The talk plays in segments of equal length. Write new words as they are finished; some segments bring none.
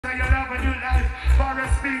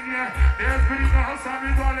forest thing, yeah. There's been enough, and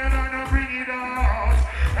we gonna learn to bring it out.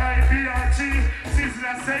 Hey, BRG,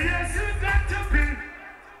 Sizzla say yes, you got to be.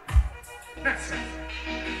 Next one.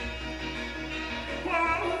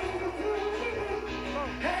 Whoa.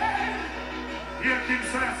 Hey. Yeah, King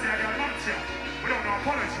Selassie, I got much here. We don't know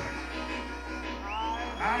apology.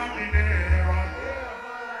 I'll be there.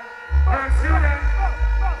 First you then.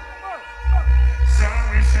 So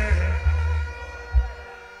we say.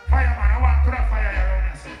 Fireman, I want to the fire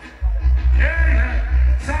around us. Yeah,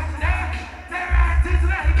 yeah. Someday, there are things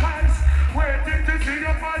like us waiting to see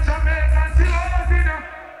your for Jamaica till all dinner.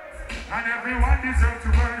 And everyone deserves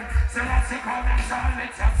to burn. So let's come and solve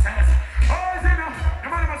it success. Oh, is it now? The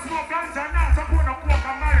man must smoke guns and not support no pork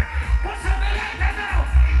and marry. Put something like that now.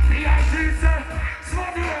 B.I.G. said,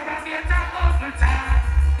 smoke the herb and get that off the time.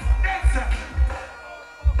 Next up.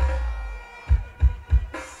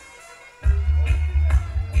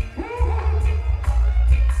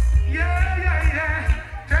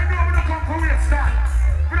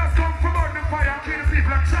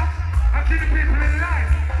 I keep the people in line.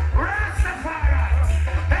 Rastafari.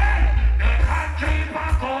 Hey, they can't keep a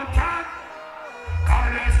good man.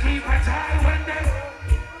 Always keep a tie when they.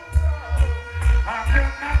 I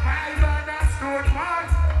kept my Bible and I stood man.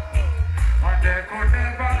 And they could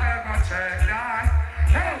never ever check that.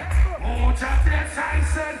 Hey, much of this I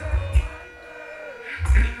said.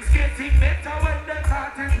 Things getting better when they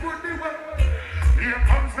thought it would be well. Here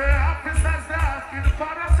comes the officers, they're asking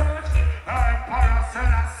for a search.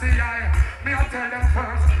 Me I tell them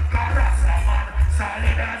first, God Rastaman,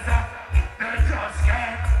 solid as a, they just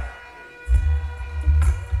can't.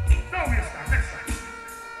 No waste time, next time.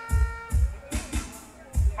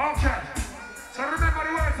 Okay, so remember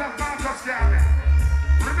the words of Marcus Garvey.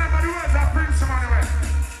 Remember the words of Prince Emmanuel.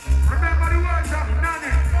 Remember the words of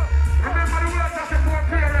Nanny. Remember the words of the poor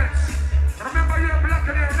parents. Remember you're black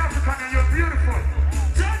and you're African and you're beautiful.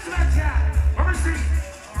 Judgment, yeah. Let me see.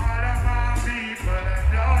 All of my people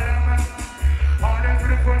and all of my all the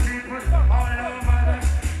beautiful people, all over the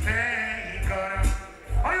they gonna.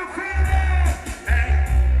 Are you feeling? Hey,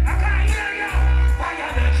 I can't hear you. Why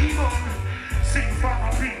are they keep on? Sing for my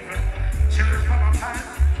people, children for my past.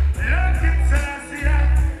 Love it, Selassie.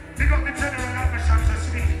 Big up the general of the chance to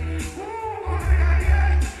speak. Ooh,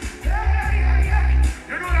 yeah.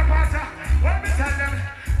 You know the part when we tell them,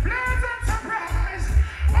 pleasant surprise.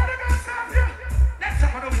 All the best of you. Let's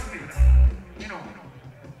talk about it with me. You know.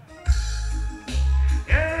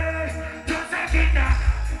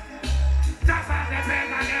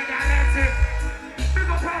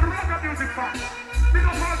 Big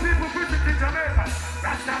up all people visiting Jamaica.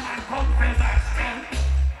 Rastaman come Perfromace still.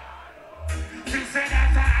 She said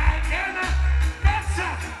that I never. That's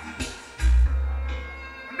it.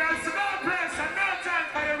 There's no place and no time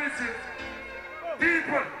for your visit.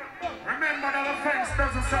 People, remember that the fence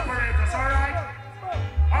doesn't separate us, alright?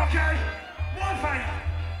 Okay? One fire.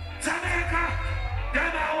 Jamaica,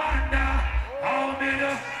 then I wonder how many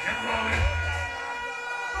can grow it.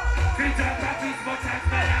 Teacher practice, but I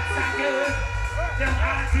smell like good. Them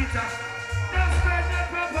are teachers. Don't spread the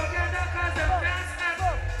propaganda cause them dance them.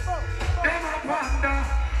 Them a panda.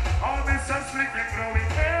 All this so slick and growing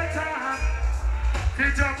later.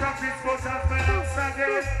 Teacher practice, but I smell like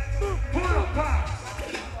good. Pull up pass.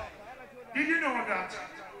 Did you know that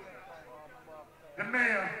the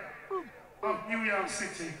mayor of New York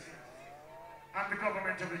City and the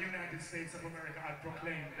government of the United States of America had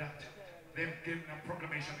proclaimed that they've given a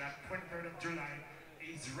proclamation that 23rd of July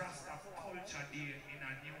is Rasta Culture Day in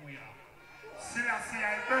a New York. Selassie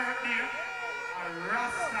birthday, a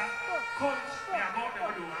Rasta Culture. Me are going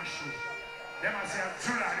to do a show. Them I say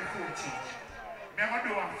July the 14th. Me are going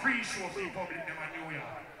to do a free show for the public them in New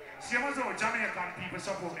York. See, I was all Jamaican people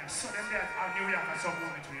support me. So them there at New York and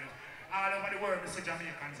support me too. All over the world, Mr.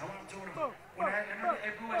 Jamaicans. I want to know. When I know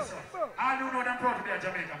everywhere, so. I don't know them proud to be a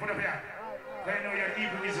Jamaican. Put up here. But you know you're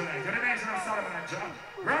evil Israelite. You're the nation of Solomon and John.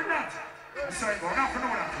 Run that. That's how it goes. Not for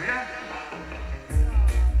no that, yeah?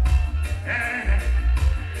 Hey.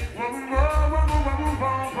 Whoa.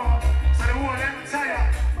 So the whole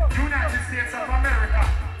entire United States of America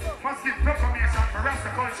must give proclamation for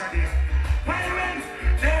Rasta Culture Day. Parents,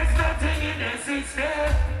 there's nothing in the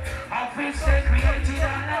system of which they created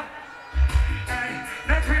on up. Hey,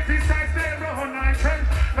 they criticize their own trend,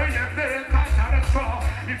 but yet they can't have a straw.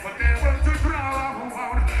 If they were to draw a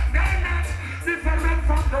wound, they're not different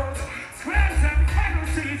from those squares and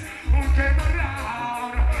Pharisees who came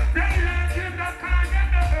around. They lived in the kind of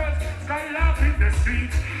the earth, skylark in the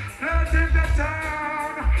streets, flirt in the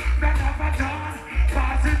town. They never done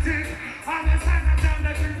positive. All the time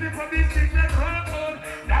that you live for these things, they run on.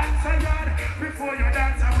 Dance a yard before you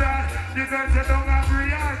Because you don't have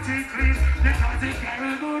reality clean. Because it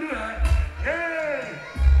carry good word. Hey!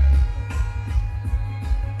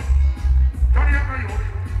 Turn it up for you.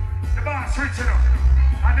 The boss reaching up.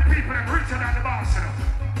 And the people are richer than the boss, you know.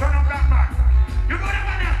 Turn up that man. You go to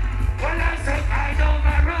man. Well, I say I don't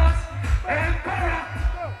my rose. Emperor.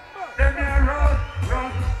 Then me a roll.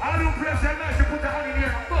 All who praise the Lord, you put the hand in here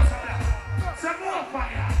and bust on that. Some more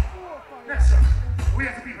fire. Next up. We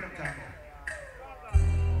have the people in time.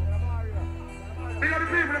 We got the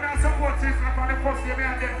people that support Sizzla from the first day. We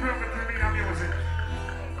have them program to me in music.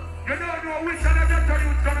 You don't know which one of them tell you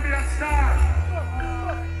it's going to be a star.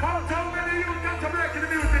 Count how many you got to break in the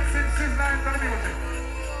music since Sizzla entered the music.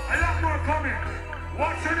 A lot more coming.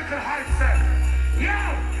 Watch your little hype set. Yo!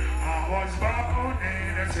 I was born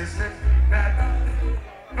in a system that...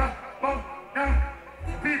 no.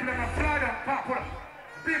 People in my fly down, pop.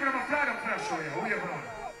 People in my fly down for that show you. Who you run?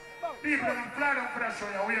 People in my fly down for that show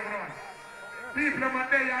you. Who you run? People in my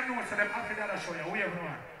day I know so them happy that show you. Who you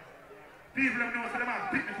run? People in know so them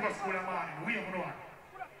have pick me for school in the morning. Who you run?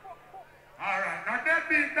 Alright, now that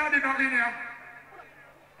beat daddy not in here.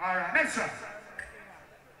 Alright, next one.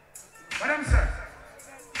 What them say?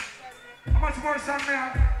 How much more song we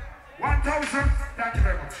have? 1,000? Thank you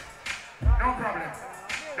very much. No problem.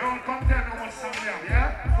 Don't come tell me how much song we have,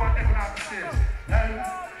 yeah? Before I take off the stage.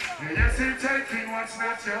 You see taking what's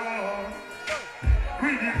not yours.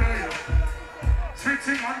 Greedy girl.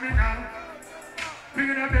 Switching on me now.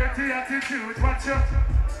 Bringing a dirty attitude. Watch out.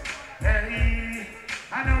 Hey,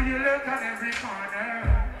 I know you look at every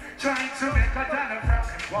corner. Trying to make a dollar from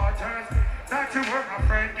the waters. That you were my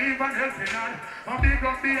friend, even helping on. I'm big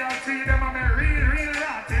up BLT, them are my real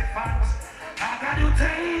rotted fans. I got to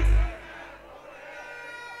take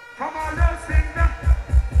from all those things that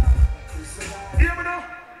hear me now?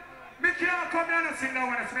 Me can't come here and sing that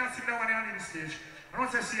one. I sing that one on the stage. I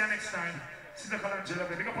want to see you next time. Sizzla Angela,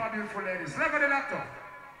 big up our beautiful ladies. Look at the laptop.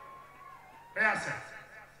 Yes, sir.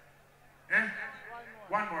 Eh?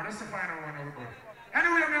 One more. That's the final one.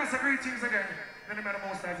 Anyway, I'm going to say greetings again. Then the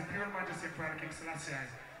most high, the pure majesty and pride of King Selassie.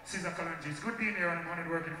 Sizzla Kalanji. It's good being here and I'm honored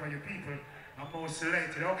working for you people. I'm most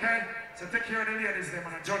elated, okay? So take care of the ladies, them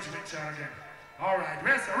on a judgment chair again. Alright,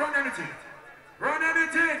 rest, run anything. Run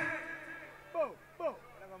anything.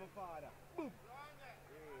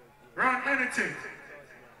 Run anything.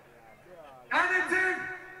 Anything.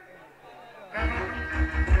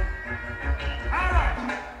 Alright.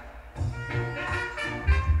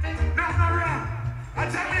 No wrong. I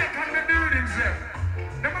tell you, I can the buildings there.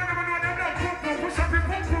 The man never know them now. Push up your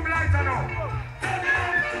pum light and all.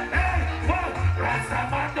 Hey, whoa. Rasta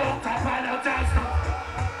man don't apologize now.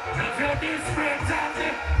 If you're this great on me,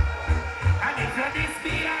 and if you're this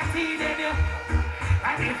BRT then you,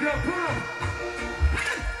 and if you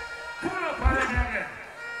pull up already again.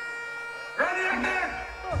 Ready again?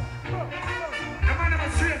 The man never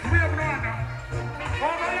straight, we have no one now.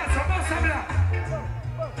 Over here, so most of them.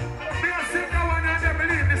 We are sick now and they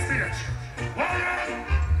believe the stage. Alright?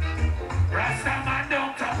 Rasta man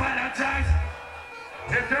don't apologize.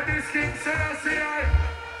 If you're this King Selassie,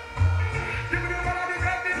 give me the one of the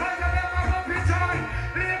God because of them I'm up in joy.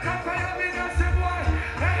 Lay up for your business, boy.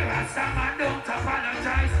 Hey, Rasta man don't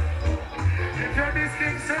apologize. If you're this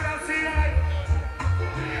King Selassie,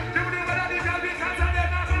 give me the one of the God because of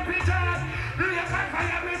them I'm up in joy. Lay up for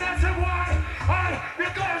your business, boy. Why?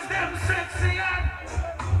 Because them sexy and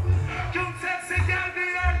you sexy girl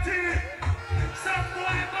BRT. Some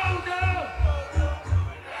boy bow down.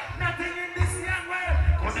 Nothing in this young world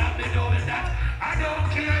could have been doing that. I don't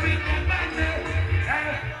care if them man me.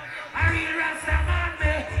 I real Rasta man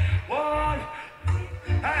me. Boy,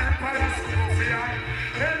 Empire Scoopy,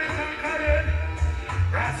 Elephant Current.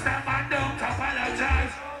 Rasta man don't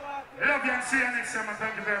apologize. Love you and see you next time and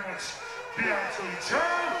thank you very much. BRT.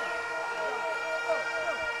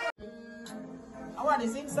 I want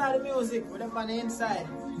this inside the music, with them on the inside,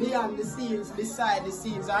 beyond the scenes, beside the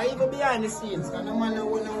scenes, or even behind the scenes. Because no man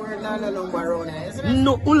won't work all along around here, isn't it?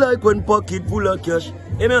 No, who like when pocket full of cash?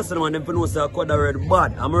 I mean, someone them for know say I call the word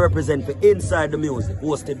bad. I'm represent for Inside the Music,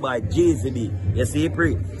 hosted by JZB. You see,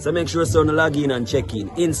 pre? So make sure you log in and check in.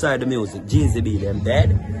 Inside the Music, JZB, them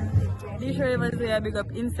dead. Be sure you say I big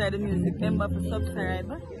up Inside the Music. Remember to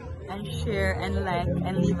subscribe and share and like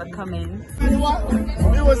and leave a comment.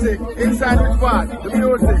 Music, inside which part? The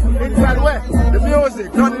music, inside where? The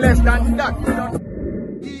music, not less than that.